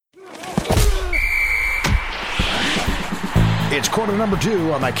It's quarter number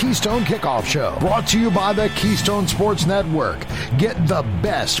 2 on the Keystone Kickoff Show, brought to you by the Keystone Sports Network. Get the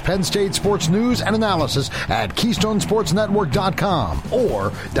best Penn State sports news and analysis at KeystonesportsNetwork.com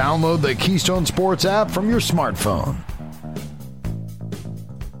or download the Keystone Sports app from your smartphone.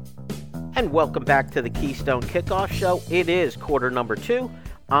 And welcome back to the Keystone Kickoff Show. It is quarter number 2.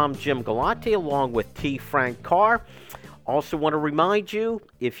 I'm Jim Galante along with T. Frank Carr. Also want to remind you,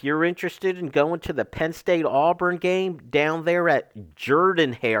 if you're interested in going to the Penn State-Auburn game down there at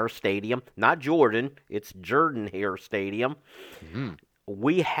Jordan-Hare Stadium, not Jordan, it's Jordan-Hare Stadium,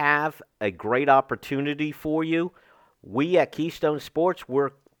 we have a great opportunity for you. We at Keystone Sports, we're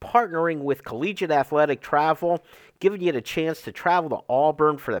partnering with Collegiate Athletic Travel, giving you the chance to travel to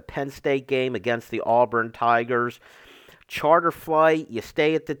Auburn for the Penn State game against the Auburn Tigers. Charter flight, you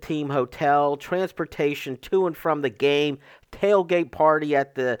stay at the team hotel, transportation to and from the game, tailgate party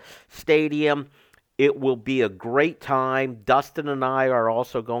at the stadium. It will be a great time. Dustin and I are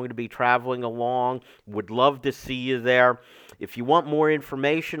also going to be traveling along. Would love to see you there. If you want more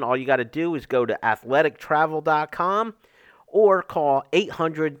information, all you got to do is go to athletictravel.com or call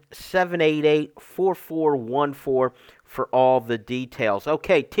 800-788-4414 for all the details.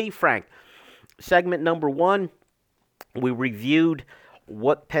 Okay, T. Frank, segment number 1. We reviewed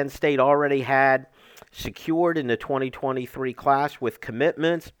what Penn State already had secured in the 2023 class with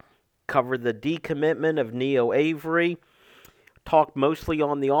commitments, covered the decommitment of Neo Avery, talked mostly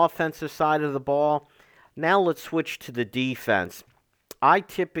on the offensive side of the ball. Now let's switch to the defense. I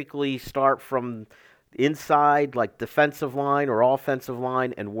typically start from inside, like defensive line or offensive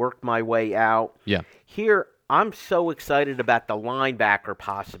line, and work my way out. Yeah. Here, I'm so excited about the linebacker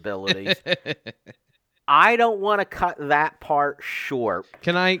possibilities. I don't want to cut that part short.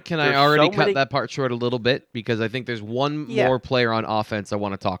 Can I already cut that part short a little bit? Because I think there's one more player on offense I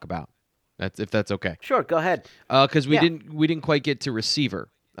want to talk about. If that's okay. Sure, go ahead. Because we didn't quite get to receiver.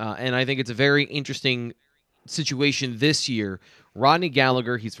 And I think it's a very interesting situation this year. Rodney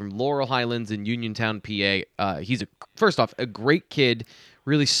Gallagher, he's from Laurel Highlands in Uniontown, PA. He's first off a great kid,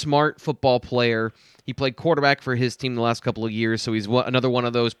 really smart football player. He played quarterback for his team the last couple of years, so he's another one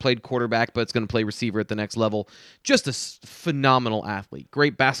of those, played quarterback, but it's going to play receiver at the next level. Just a phenomenal athlete.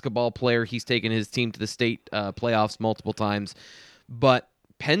 Great basketball player. He's taken his team to the state playoffs multiple times. But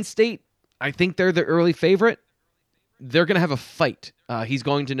Penn State, I think they're the early favorite. They're going to have a fight. He's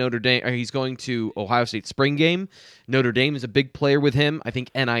going to Notre Dame. He's going to Ohio State spring game. Notre Dame is a big player with him. I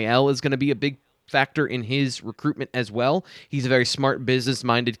think NIL is going to be a big factor in his recruitment as well. He's a very smart,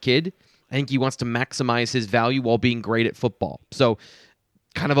 business-minded kid. I think he wants to maximize his value while being great at football. So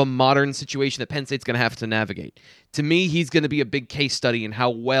kind of a modern situation that Penn State's going to have to navigate. To me, he's going to be a big case study in how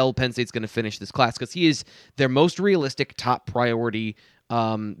well Penn State's going to finish this class because he is their most realistic top priority.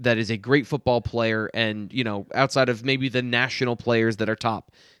 That is a great football player and, outside of maybe the national players that are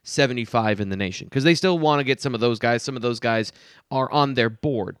top 75 in the nation. Because they still want to get some of those guys. Some of those guys are on their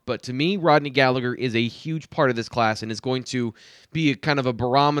board. But to me, Rodney Gallagher is a huge part of this class and is going to be a kind of a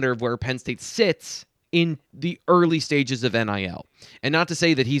barometer of where Penn State sits in the early stages of NIL. And not to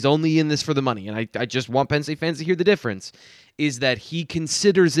say that he's only in this for the money. And I just want Penn State fans to hear the difference, is that he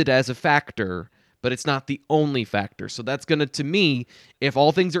considers it as a factor, but it's not the only factor. So that's going to me, if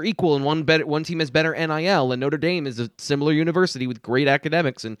all things are equal and one team has better NIL and Notre Dame is a similar university with great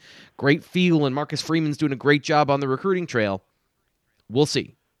academics and great feel and Marcus Freeman's doing a great job on the recruiting trail, we'll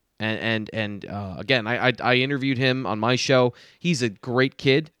see. And again, I interviewed him on my show. He's a great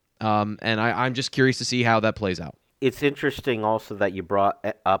kid, and I'm just curious to see how that plays out. It's interesting also that you brought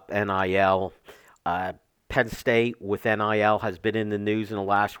up NIL. Penn State with NIL has been in the news in the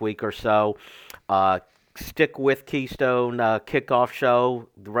last week or so. Stick with Keystone Kickoff Show.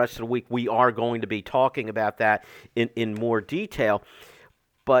 The rest of the week we are going to be talking about that in more detail.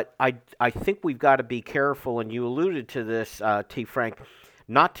 But I think we've got to be careful, and you alluded to this, T. Frank,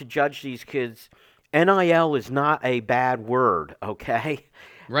 not to judge these kids. NIL is not a bad word, okay?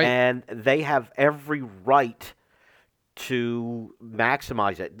 Right. And they have every right to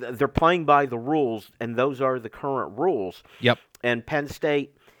maximize it. They're playing by the rules, and those are the current rules. Yep. And Penn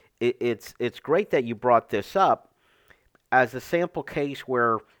State, it's great that you brought this up as a sample case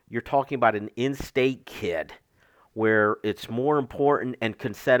where you're talking about an in-state kid, where it's more important and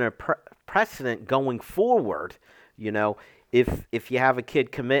can set a precedent going forward. If you have a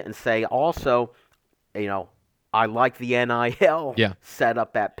kid commit and say, also, I like the NIL set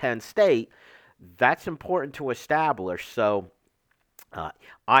up at Penn State, that's important to establish. So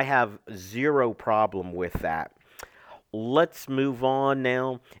I have zero problem with that. Let's move on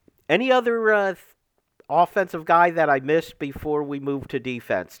now. Any other offensive guy that I missed before we move to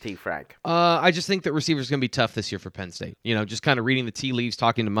defense, T. Frank? I just think that receivers going to be tough this year for Penn State. Just kind of reading the tea leaves,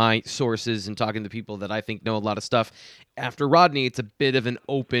 talking to my sources, and talking to people that I think know a lot of stuff. After Rodney, it's a bit of an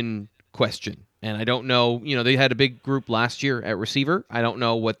open question. And I don't know, they had a big group last year at receiver. I don't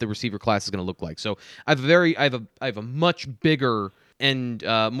know what the receiver class is going to look like. So I have a much bigger and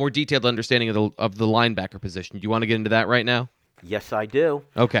more detailed understanding of the linebacker position. Do you want to get into that right now? Yes, I do.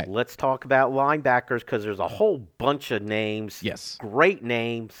 Okay. Let's talk about linebackers because there's a whole bunch of names. Yes. Great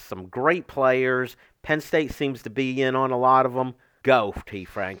names, some great players. Penn State seems to be in on a lot of them. Go, T.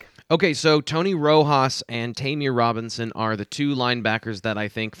 Frank. Okay, so Tony Rojas and Tamir Robinson are the two linebackers that I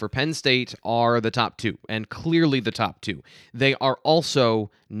think for Penn State are the top two, and clearly the top two. They are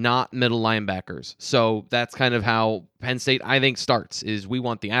also not middle linebackers. So that's kind of how Penn State, I think, starts, is we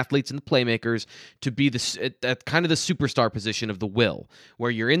want the athletes and the playmakers to be at kind of the superstar position of the will,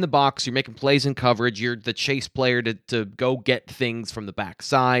 where you're in the box, you're making plays in coverage, you're the chase player to go get things from the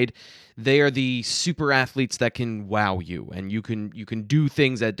backside. They are the super athletes that can wow you, and you can do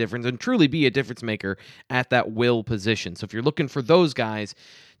things at difference and truly be a difference maker at that will position. So if you're looking for those guys,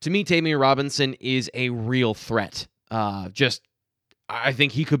 to me, Tamir Robinson is a real threat. I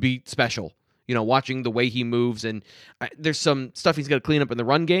think he could be special. Watching the way he moves, and there's some stuff he's got to clean up in the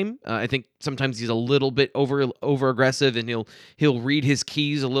run game. I think sometimes he's a little bit over aggressive, and he'll read his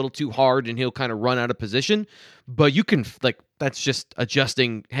keys a little too hard, and he'll kind of run out of position. But you can that's just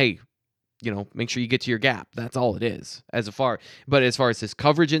adjusting. Hey, make sure you get to your gap. That's all it is. But as far as his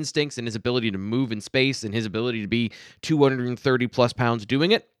coverage instincts and his ability to move in space and his ability to be 230 plus pounds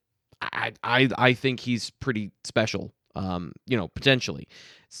doing it, I think he's pretty special. Potentially.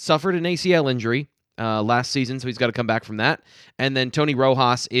 Suffered an ACL injury last season, so he's got to come back from that. And then Tony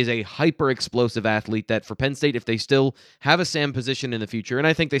Rojas is a hyper-explosive athlete that for Penn State, if they still have a Sam position in the future, and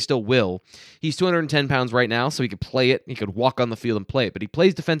I think they still will, he's 210 pounds right now, so he could play it. He could walk on the field and play it, but he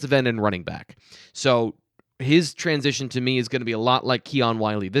plays defensive end and running back. So his transition to me is going to be a lot like Keon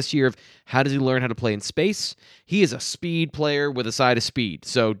Wiley this year of how does he learn how to play in space? He is a speed player with a side of speed.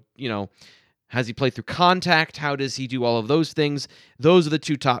 So, has he played through contact? How does he do all of those things? Those are the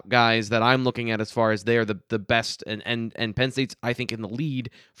two top guys that I'm looking at as far as they're the best, and Penn State's, I think, in the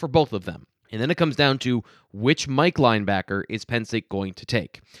lead for both of them. And then it comes down to which Mike linebacker is Penn State going to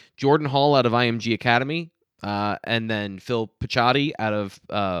take. Jordan Hall out of IMG Academy, and then Phil Picciotti out of,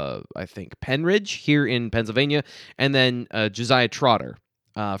 I think, Penridge here in Pennsylvania, and then Josiah Trotter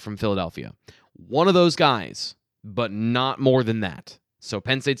from Philadelphia. One of those guys, but not more than that. So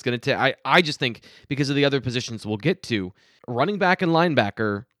Penn State's going to take. I just think because of the other positions we'll get to, running back and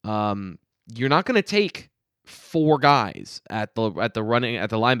linebacker, you're not going to take four guys at the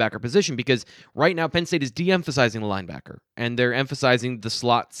linebacker position because right now Penn State is de-emphasizing the linebacker and they're emphasizing the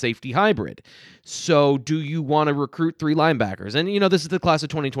slot safety hybrid. So do you want to recruit three linebackers? And this is the class of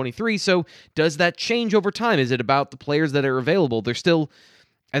 2023. So does that change over time? Is it about the players that are available? They're still,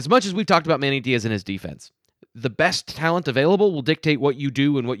 as much as we've talked about Manny Diaz and his defense, the best talent available will dictate what you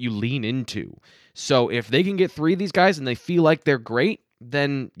do and what you lean into. So if they can get three of these guys and they feel like they're great,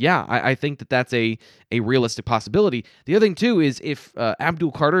 then yeah, I think that's a realistic possibility. The other thing too is if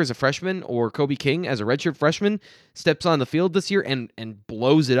Abdul Carter as a freshman or Kobe King as a redshirt freshman steps on the field this year and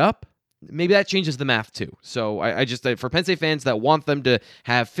blows it up, maybe that changes the math too. So I just for Penn State fans that want them to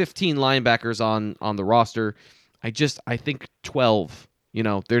have 15 linebackers on the roster, I think 12.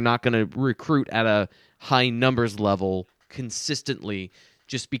 They're not going to recruit at a high numbers level consistently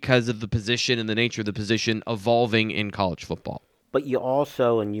just because of the position and the nature of the position evolving in college football. But you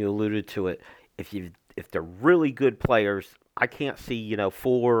also, and you alluded to it, if they're really good players, I can't see 4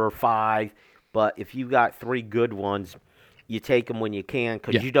 or 5, but if you got 3 good ones, you take them when you can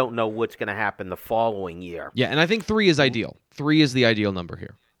because you don't know what's going to happen the following year. Yeah, and I think 3 is ideal. 3 is the ideal number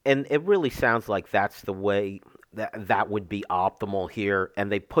here. And it really sounds like that's the way that would be optimal here, and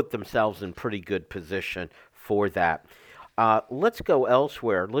they put themselves in pretty good position for that. Let's go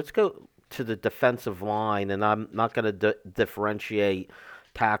elsewhere. Let's go to the defensive line, and I'm not going to differentiate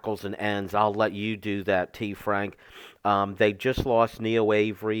tackles and ends. I'll let you do that, T. Frank. They just lost Neo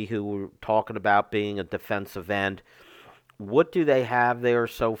Avery, who we're talking about being a defensive end. What do they have there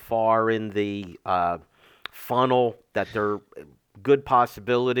so far in the funnel that they're good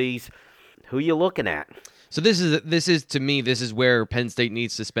possibilities? Who are you looking at? So this is where Penn State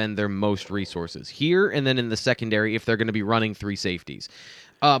needs to spend their most resources here, and then in the secondary if they're going to be running 3 safeties.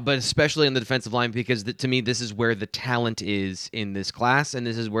 But especially on the defensive line, because to me, this is where the talent is in this class, and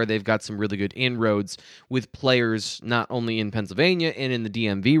this is where they've got some really good inroads with players not only in Pennsylvania and in the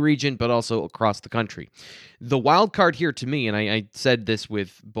DMV region, but also across the country. The wild card here to me, and I said this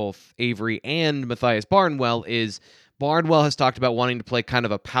with both Avery and Matthias Barnwell, is Barnwell has talked about wanting to play kind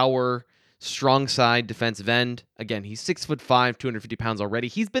of a power, strong side defensive end. Again, he's 6'5", 250 pounds already.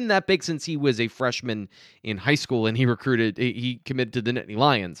 He's been that big since he was a freshman in high school, and he committed to the Nittany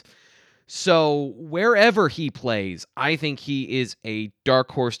Lions. So wherever he plays, I think he is a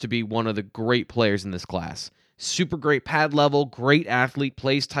dark horse to be one of the great players in this class. Super great pad level, great athlete,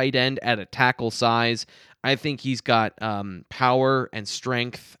 plays tight end at a tackle size. I think he's got power and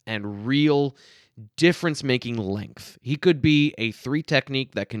strength and real difference-making length. He could be a 3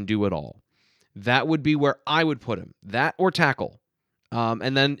 technique that can do it all. That would be where I would put him. That or tackle.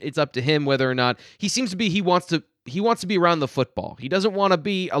 And then it's up to him whether or not he wants to be around the football. He doesn't want to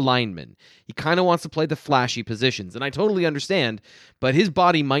be a lineman. He kind of wants to play the flashy positions. And I totally understand, but his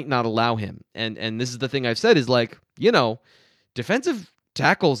body might not allow him. And this is the thing I've said is defensive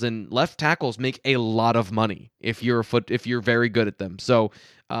tackles and left tackles make a lot of money if you're very good at them. So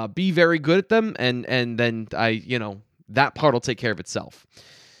be very good at them, and then that part will take care of itself.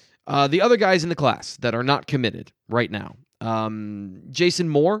 The other guys in the class that are not committed right now, Jason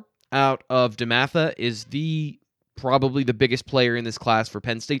Moore out of DeMatha is probably the biggest player in this class for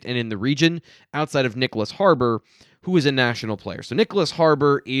Penn State and in the region, outside of Nicholas Harbor, who is a national player. So Nicholas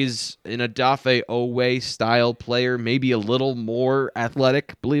Harbor is an Adafe Owe style player, maybe a little more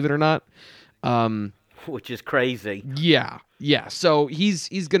athletic, believe it or not. Which is crazy. Yeah. So he's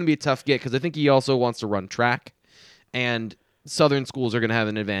going to be a tough get because I think he also wants to run track, and Southern schools are going to have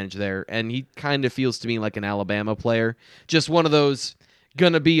an advantage there. And he kind of feels to me like an Alabama player, just one of those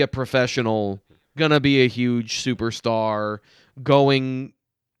going to be a professional, going to be a huge superstar, going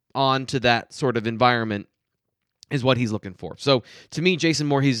on to that sort of environment is what he's looking for. So to me, Jason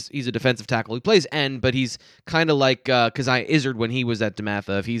Moore, he's a defensive tackle. He plays end, but he's kind of like Keziah Izzard when he was at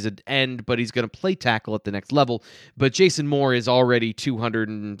DeMatha. If he's an end, but he's going to play tackle at the next level. But Jason Moore is already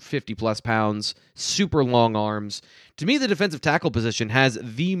 250 plus pounds, super long arms. To me, the defensive tackle position has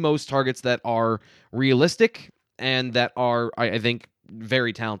the most targets that are realistic and that are, I think,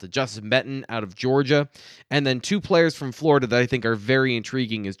 very talented. Justice Benton out of Georgia. And then 2 players from Florida that I think are very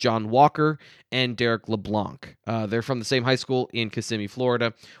intriguing is John Walker and Derek LeBlanc. They're from the same high school in Kissimmee,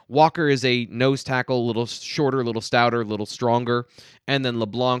 Florida. Walker is a nose tackle, a little shorter, a little stouter, a little stronger. And then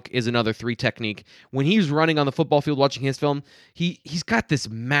LeBlanc is another 3 technique. When he's running on the football field watching his film, he's got this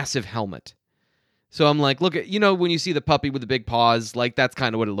massive helmet. So I'm like, look at, when you see the puppy with the big paws, like that's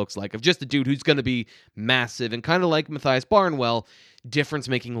kind of what it looks like, of just a dude who's going to be massive and kind of like Matthias Barnwell,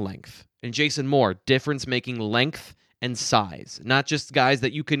 difference-making length. And Jason Moore, difference-making length and size. Not just guys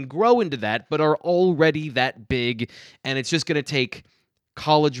that you can grow into that, but are already that big, and it's just going to take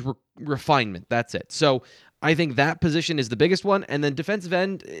college refinement. That's it. So I think that position is the biggest one. And then defensive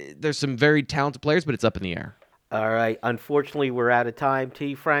end, there's some very talented players, but it's up in the air. All right. Unfortunately, we're out of time,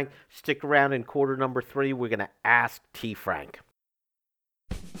 T. Frank. Stick around in quarter number 3. We're going to ask T. Frank.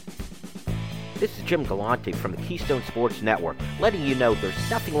 This is Jim Galante from the Keystone Sports Network, letting you know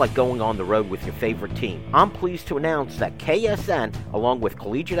there's nothing like going on the road with your favorite team. I'm pleased to announce that KSN, along with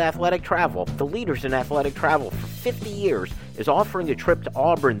Collegiate Athletic Travel, the leaders in athletic travel for 50 years, is offering a trip to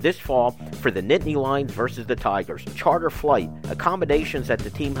Auburn this fall for the Nittany Lions versus the Tigers. Charter flight, accommodations at the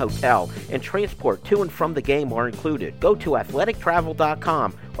team hotel, and transport to and from the game are included. Go to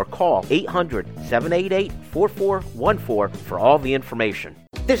athletictravel.com or call 800-788-4414 for all the information.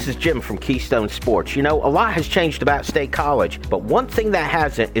 This is Jim from Keystone Sports. A lot has changed about State College, but one thing that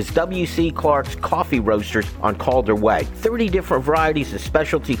hasn't is W.C. Clark's Coffee Roasters on Calder Way. 30 different varieties of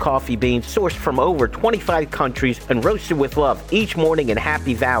specialty coffee beans sourced from over 25 countries and roasted with love each morning in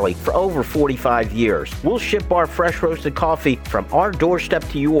Happy Valley for over 45 years. We'll ship our fresh roasted coffee from our doorstep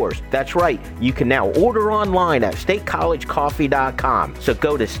to yours. That's right, you can now order online at statecollegecoffee.com. So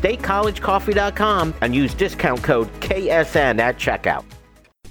go to statecollegecoffee.com and use discount code KSN at checkout.